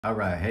All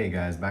right, hey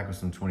guys, back with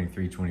some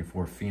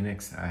 23-24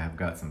 Phoenix. I have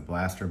got some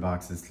blaster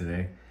boxes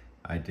today.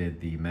 I did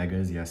the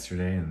megas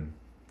yesterday and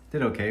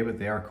did okay, but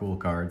they are cool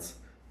cards.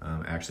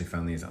 I actually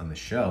found these on the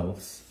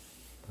shelves,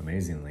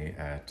 amazingly,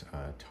 at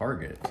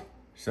Target.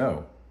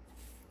 So,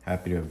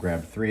 happy to have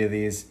grabbed 3 of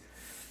these.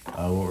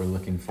 What we're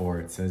looking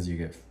for, it says you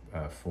get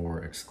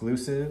 4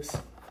 exclusives,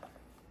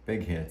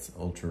 big hits,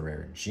 ultra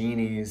rare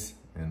genies,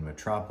 and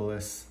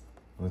Metropolis.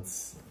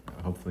 Let's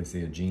hopefully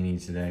see a genie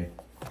today.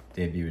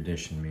 Debut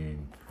edition,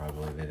 meaning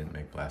probably they didn't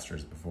make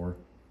blasters before,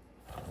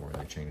 or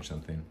they changed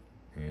something.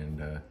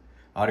 And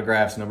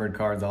autographs, numbered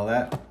cards, all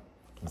that.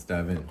 Let's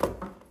dive in.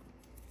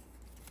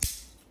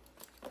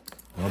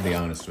 I'll be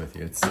honest with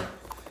you, it's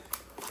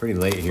pretty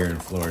late here in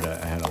Florida.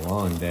 I had a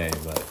long day,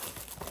 but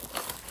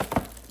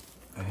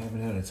I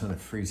haven't had a ton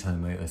of free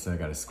time lately, so I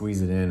gotta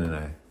squeeze it in, and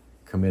I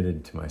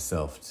committed to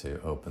myself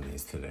to open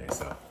these today,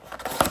 so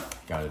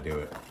gotta do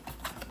it.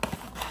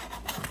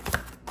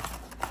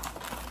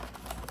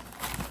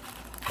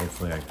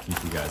 Hopefully I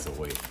keep you guys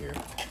awake here.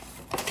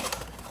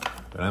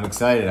 But I'm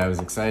excited. I was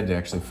excited to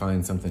actually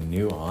find something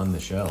new on the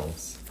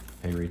shelves.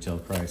 Pay retail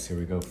price. Here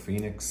we go.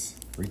 Phoenix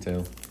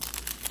retail.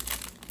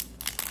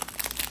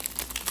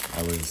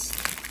 I was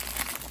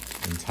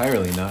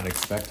entirely not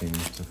expecting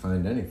to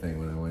find anything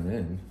when I went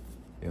in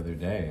the other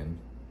day, and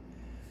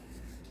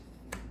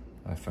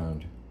I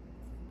found,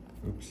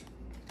 oops.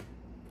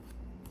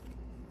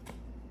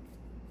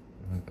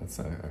 That's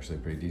actually a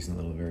pretty decent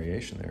little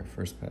variation there.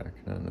 First pack,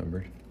 not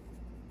numbered.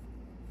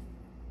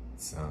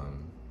 It's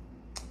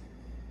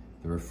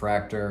the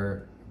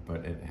refractor,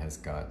 but it has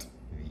got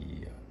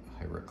the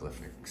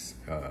hieroglyphics,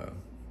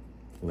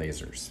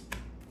 lasers.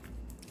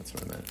 That's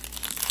what I meant.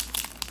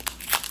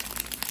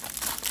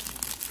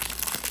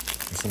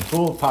 There's some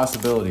cool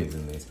possibilities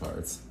in these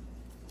cards.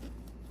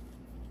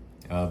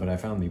 But I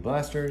found the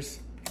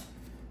blasters,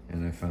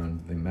 and I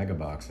found the mega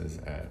boxes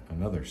at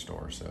another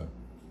store. So,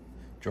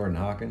 Jordan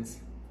Hawkins,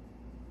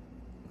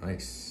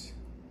 nice.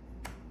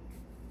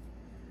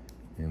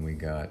 And we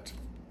got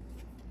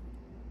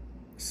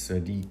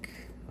Sadiq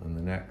on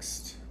the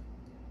next.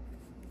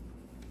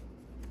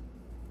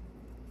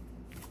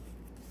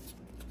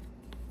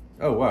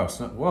 Oh, wow.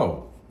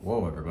 Whoa.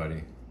 Whoa,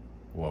 everybody.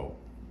 Whoa.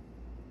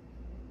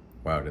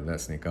 Wow, did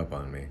that sneak up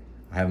on me?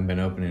 I haven't been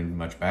opening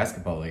much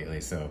basketball lately,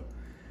 so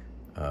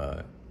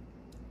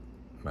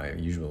my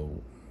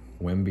usual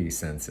Wemby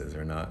senses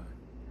are not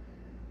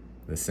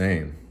the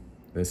same.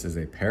 This is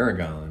a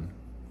Paragon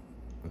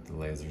with the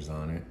lasers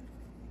on it.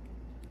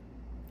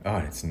 Oh,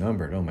 and it's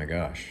numbered. Oh my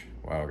gosh.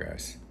 Wow,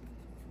 guys.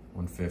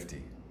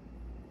 150.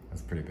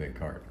 That's a pretty big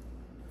card.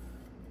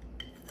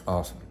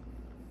 Awesome.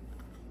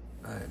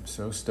 I am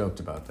so stoked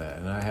about that.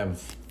 And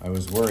I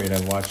was worried.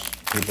 I've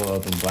watched people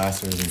open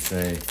blasters and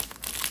say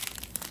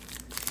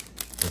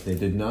that they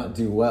did not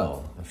do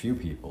well. A few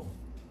people.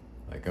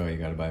 Like, oh, you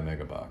gotta buy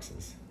mega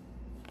boxes.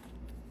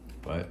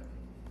 But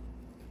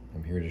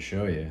I'm here to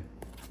show you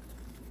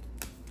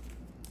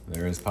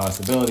there is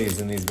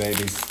possibilities in these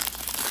babies.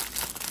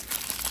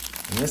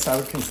 And this, I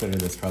would consider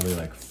this probably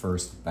like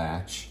first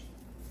batch.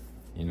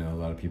 You know, a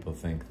lot of people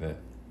think that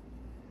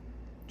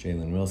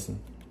Jalen Wilson,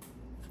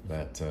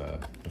 that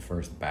the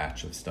first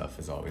batch of stuff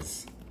is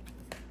always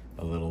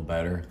a little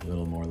better, a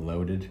little more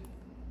loaded.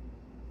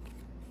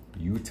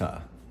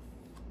 Utah.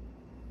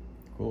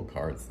 Cool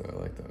cards though,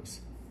 I like those.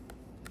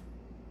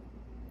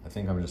 I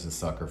think I'm just a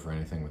sucker for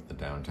anything with the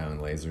downtown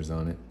lasers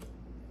on it.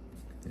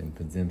 And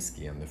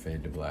Podziemski on the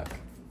fade to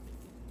black.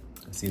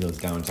 I see those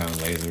downtown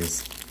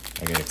lasers,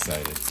 I get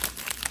excited.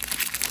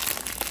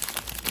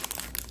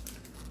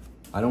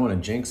 I don't want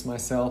to jinx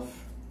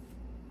myself.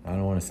 I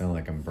don't want to sound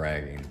like I'm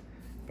bragging,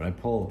 but I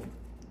pull,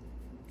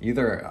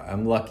 either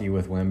I'm lucky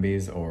with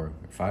Wemby's or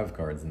 5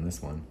 cards in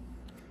this one,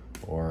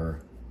 or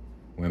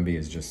Wemby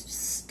is just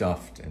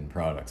stuffed in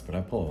products, but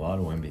I pull a lot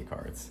of Wemby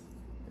cards,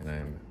 and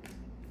I'm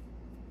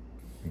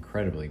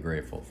incredibly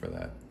grateful for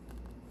that.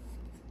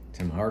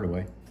 Tim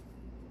Hardaway.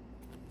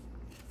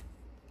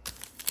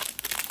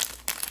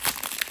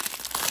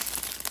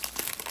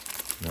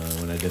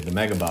 When I did the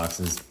mega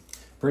boxes,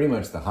 pretty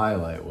much the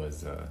highlight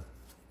was a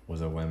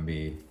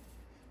Wemby,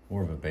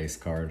 more of a base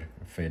card,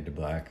 a fade to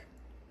black.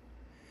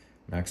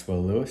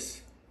 Maxwell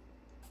Lewis.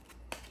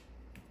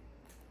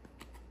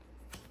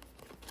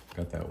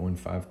 Got that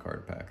 1/5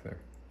 card pack there.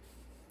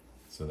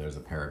 So there's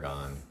a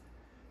Paragon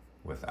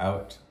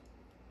without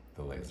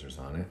the lasers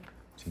on it,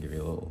 to give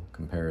you a little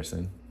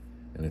comparison.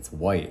 And it's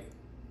white.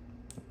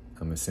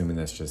 I'm assuming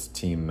that's just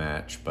team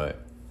match,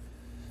 but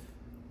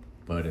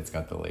it's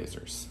got the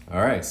lasers.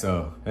 All right,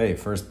 so, hey,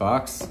 first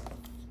box.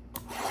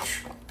 As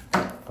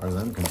far as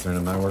I'm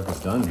concerned, my work is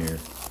done here.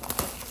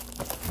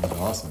 That's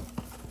awesome.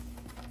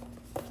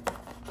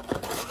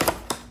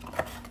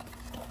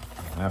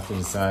 I have to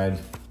decide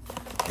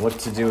what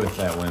to do with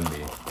that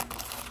Wemby,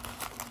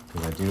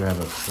 because I do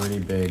have a pretty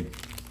big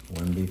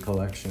Wemby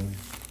collection,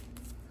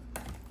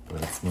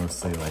 but it's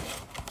mostly like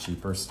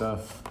cheaper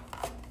stuff.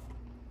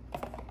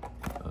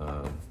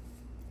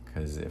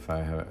 Because if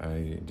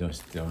I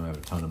just don't have a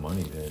ton of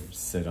money to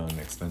sit on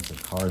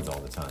expensive cards all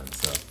the time,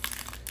 so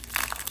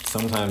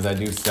Sometimes I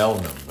do sell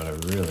them, but I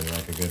really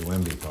like a good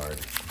Wemby card.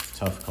 It's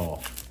a tough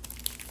call.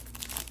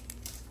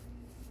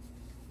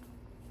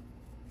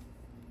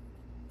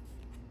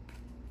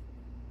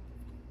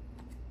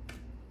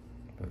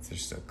 But it's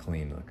just a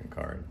clean looking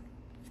card.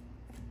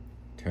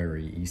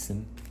 Terry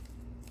Eason.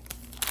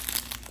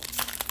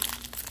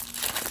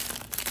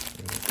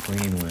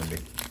 Clean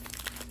Wemby.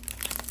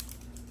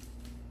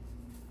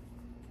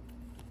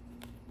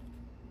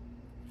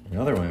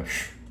 Another one.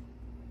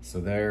 So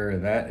there,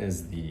 that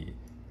is the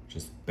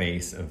just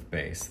base of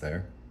base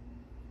there.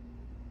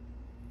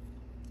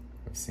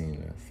 I've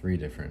seen 3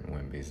 different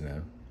Wembys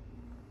now.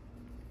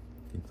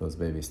 Keep those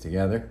babies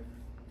together.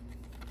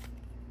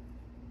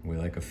 We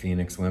like a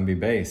Phoenix Wemby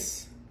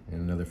base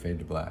and another fade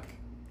to black.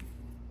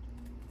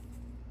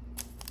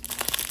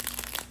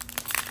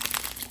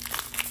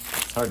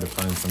 It's hard to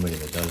find somebody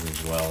that does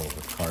as well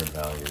with card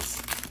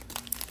values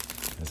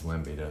as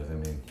Wemby does. I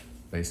mean,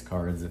 base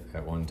cards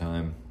at one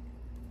time,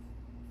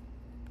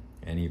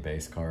 any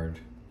base card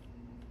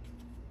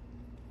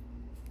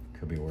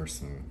could be worth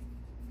some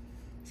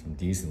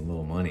decent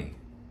little money,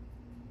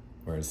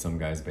 whereas some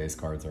guys' base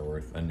cards are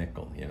worth a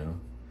nickel, you know?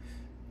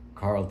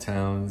 Carl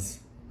Towns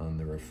on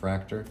the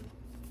refractor,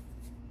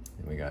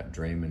 and we got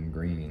Draymond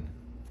Green.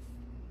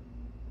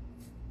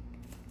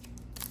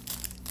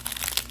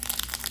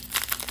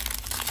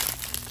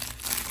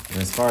 And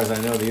as far as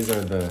I know, these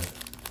are the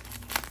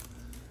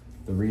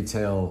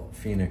retail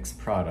Phoenix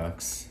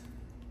products,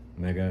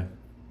 Mega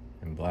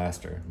and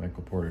Blaster.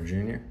 Michael Porter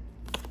Jr.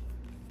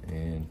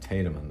 and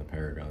Tatum on the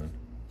Paragon.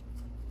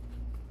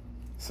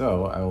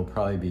 So I will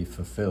probably be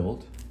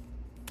fulfilled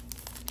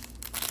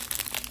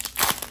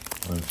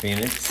on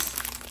Phoenix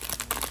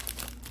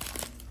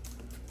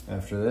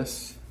after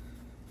this,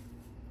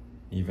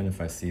 even if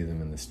I see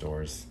them in the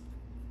stores.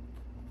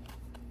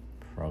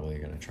 Probably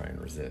gonna try and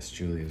resist.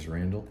 Julius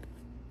Randle.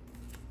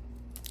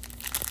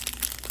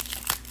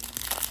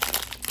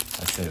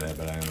 I say that,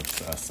 but I am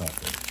a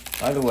sucker.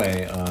 By the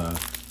way,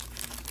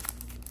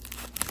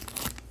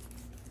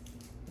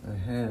 I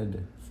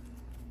had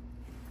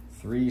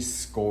 3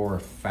 score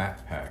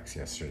fat packs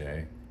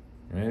yesterday.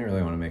 And I didn't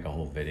really want to make a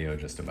whole video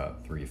just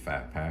about 3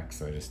 fat packs,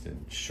 so I just did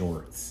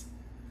shorts.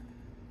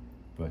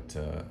 But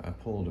I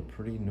pulled a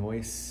pretty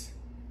nice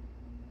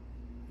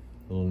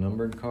little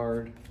numbered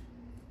card.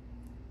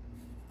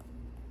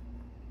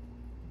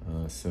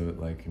 So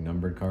like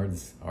numbered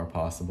cards are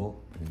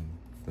possible in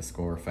the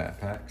score fat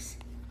packs.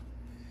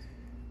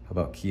 How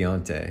about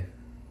Keontae,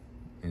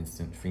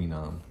 instant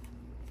phenom.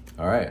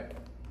 All right,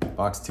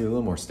 box 2, a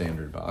little more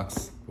standard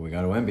box, but we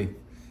got a Wemby.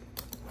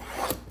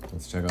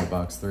 Let's check out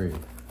box 3.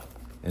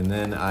 And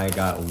then I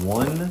got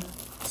 1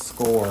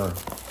 score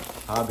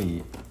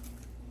hobby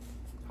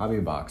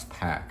box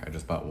pack. I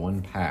just bought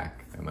 1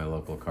 pack at my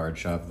local card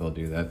shop. They'll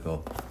do that.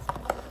 They'll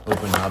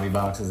open hobby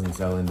boxes and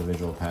sell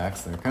individual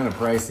packs. They're kind of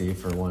pricey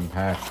for 1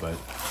 pack, but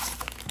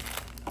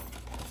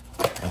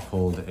I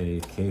pulled a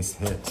case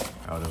hit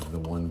out of the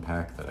 1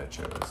 pack that I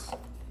chose.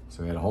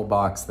 So we had a whole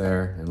box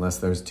there, unless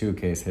there's 2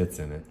 case hits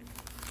in it.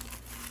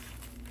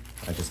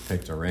 I just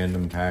picked a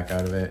random pack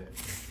out of it,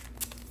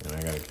 and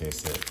I got a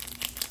case hit.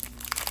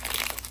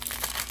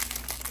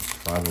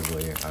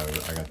 Probably,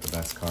 I got the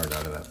best card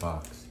out of that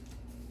box.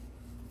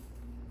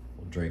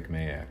 Well, Drake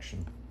May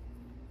action.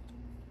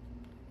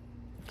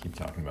 I keep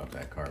talking about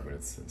that card, but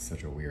it's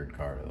such a weird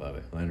card. I love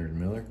it. Leonard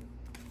Miller.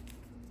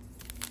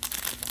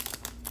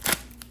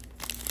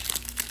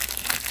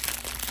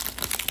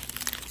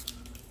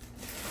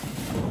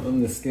 On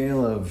the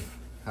scale of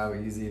how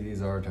easy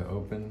these are to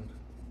open,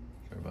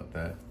 sorry about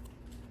that,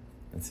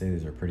 I'd say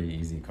these are pretty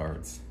easy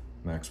cards.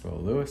 Maxwell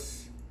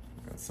Lewis,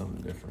 got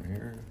something different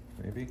here,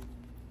 maybe.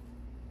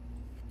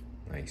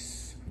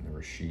 Nice, and the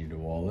Rasheed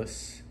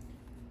Wallace.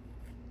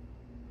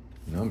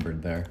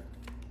 Numbered there,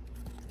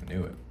 I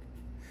knew it.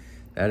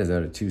 That is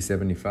out of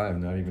 275,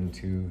 not even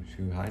too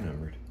high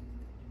numbered.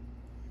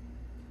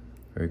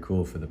 Very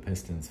cool for the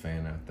Pistons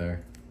fan out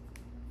there.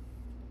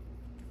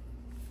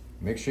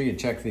 Make sure you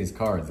check these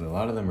cards. A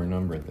lot of them are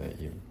numbered that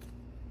you...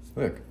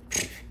 Look,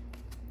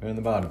 right on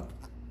the bottom.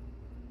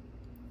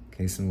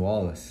 Cason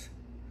Wallace.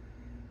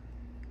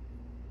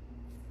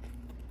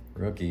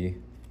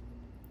 Rookie.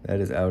 That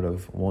is out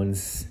of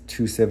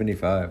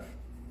 275.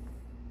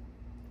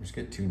 Just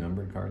get 2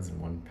 numbered cards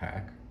in 1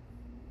 pack.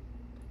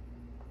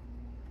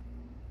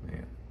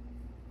 Man.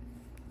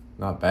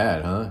 Not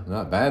bad, huh?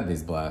 Not bad,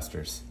 these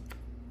blasters.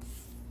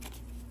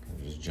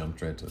 I just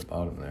jumped right to the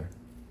bottom there.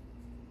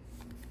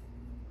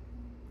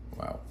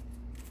 Wow.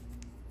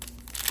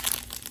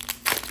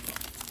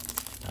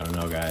 I don't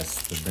know,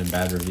 guys. There's been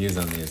bad reviews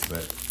on these,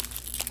 but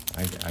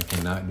I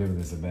cannot give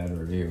this a bad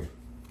review.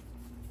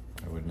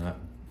 I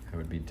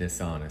would be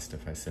dishonest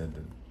if I said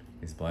that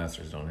these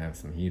blasters don't have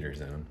some heaters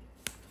in them.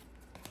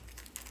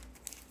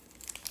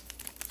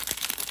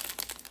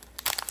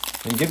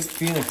 And gives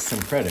Phoenix some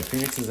credit.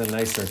 Phoenix is a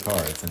nicer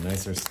card. It's a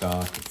nicer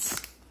stock.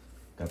 It's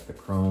got the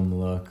chrome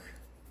look.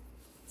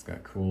 It's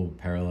got cool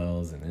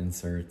parallels and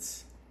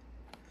inserts.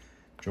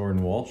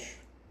 Jordan Walsh.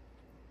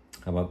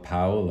 How about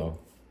Paolo?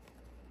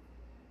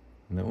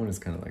 And that one is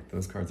kind of like,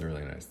 those cards are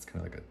really nice. It's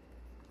kind of like a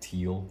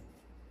teal,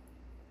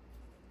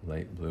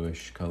 light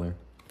bluish color.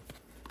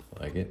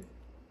 I like it.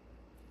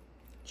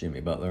 Jimmy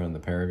Butler on the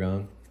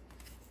Paragon.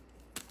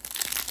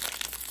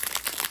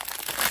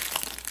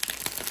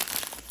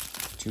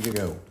 Two to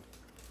go.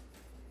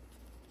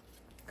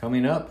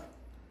 Coming up,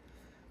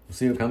 we'll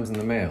see what comes in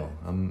the mail.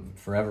 I'm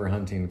forever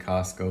hunting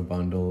Costco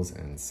bundles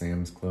and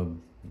Sam's Club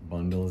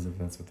bundles, if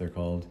that's what they're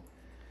called.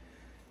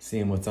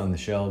 Seeing what's on the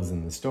shelves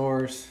in the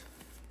stores.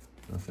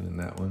 Nothing in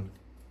that one.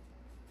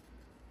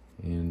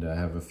 And I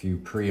have a few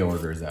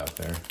pre-orders out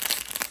there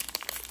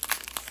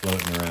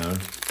floating around.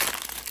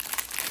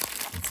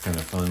 It's kind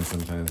of fun.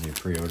 Sometimes you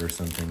pre-order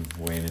something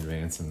way in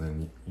advance and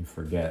then you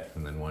forget,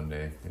 and then one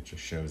day it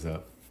just shows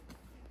up.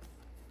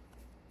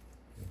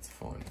 It's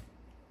fun.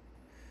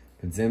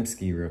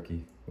 Podziemski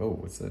rookie. Oh,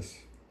 what's this?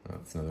 Oh,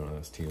 it's another one of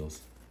those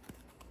teals.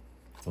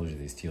 I told you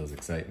these teals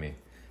excite me.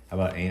 How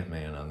about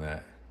Ant-Man on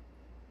that?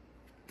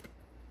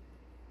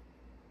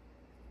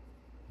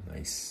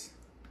 Nice.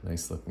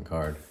 Nice looking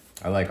card.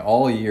 I like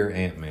all year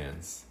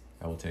Ant-Mans.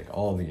 I will take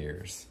all the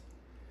years.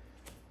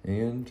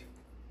 And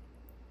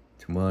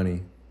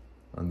Tumani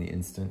on the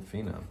Instant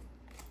Phenom.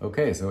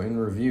 Okay, so in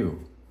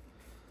review,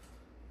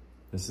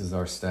 this is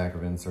our stack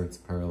of inserts,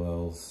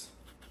 parallels,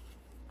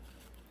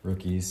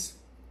 rookies.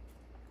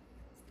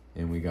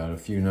 And we got a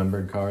few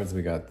numbered cards.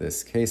 We got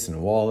this Case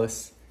and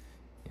Wallace,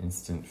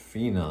 Instant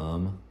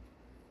Phenom,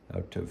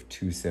 out of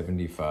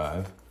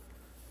 275.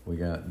 We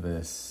got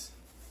this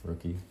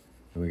rookie.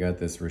 And we got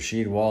this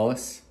Rasheed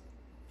Wallace.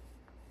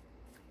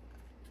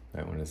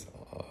 That one is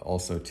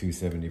also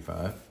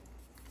 275.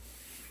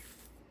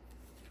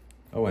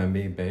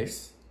 OMB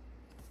base.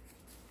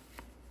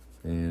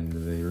 And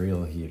the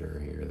real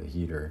heater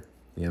here,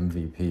 the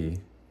MVP.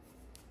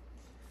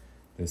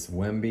 This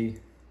Wemby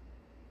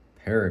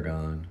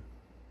Paragon.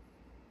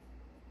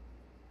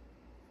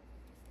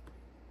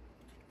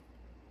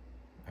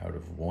 Out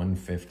of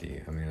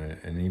 150. I mean,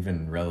 an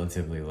even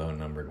relatively low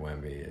numbered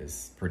Wemby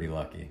is pretty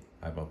lucky.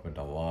 I've opened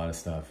a lot of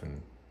stuff,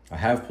 and I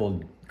have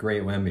pulled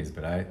great Wembys,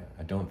 but I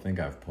don't think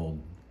I've pulled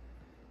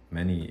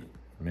many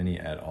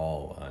at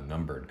all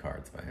numbered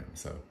cards by him.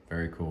 So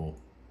very cool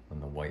on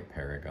the white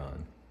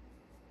Paragon.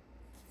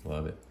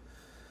 Love it.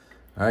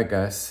 All right,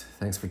 guys.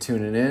 Thanks for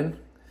tuning in.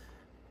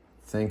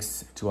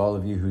 Thanks to all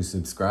of you who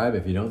subscribe.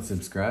 If you don't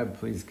subscribe,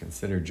 please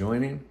consider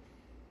joining.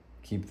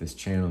 Keep this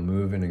channel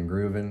moving and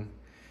grooving.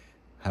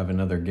 Have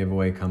another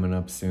giveaway coming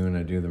up soon.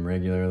 I do them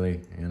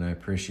regularly, and I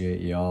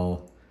appreciate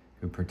y'all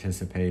who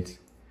participate.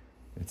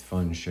 It's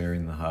fun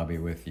sharing the hobby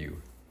with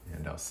you.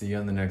 And I'll see you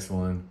on the next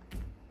one.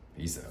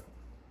 Peace out.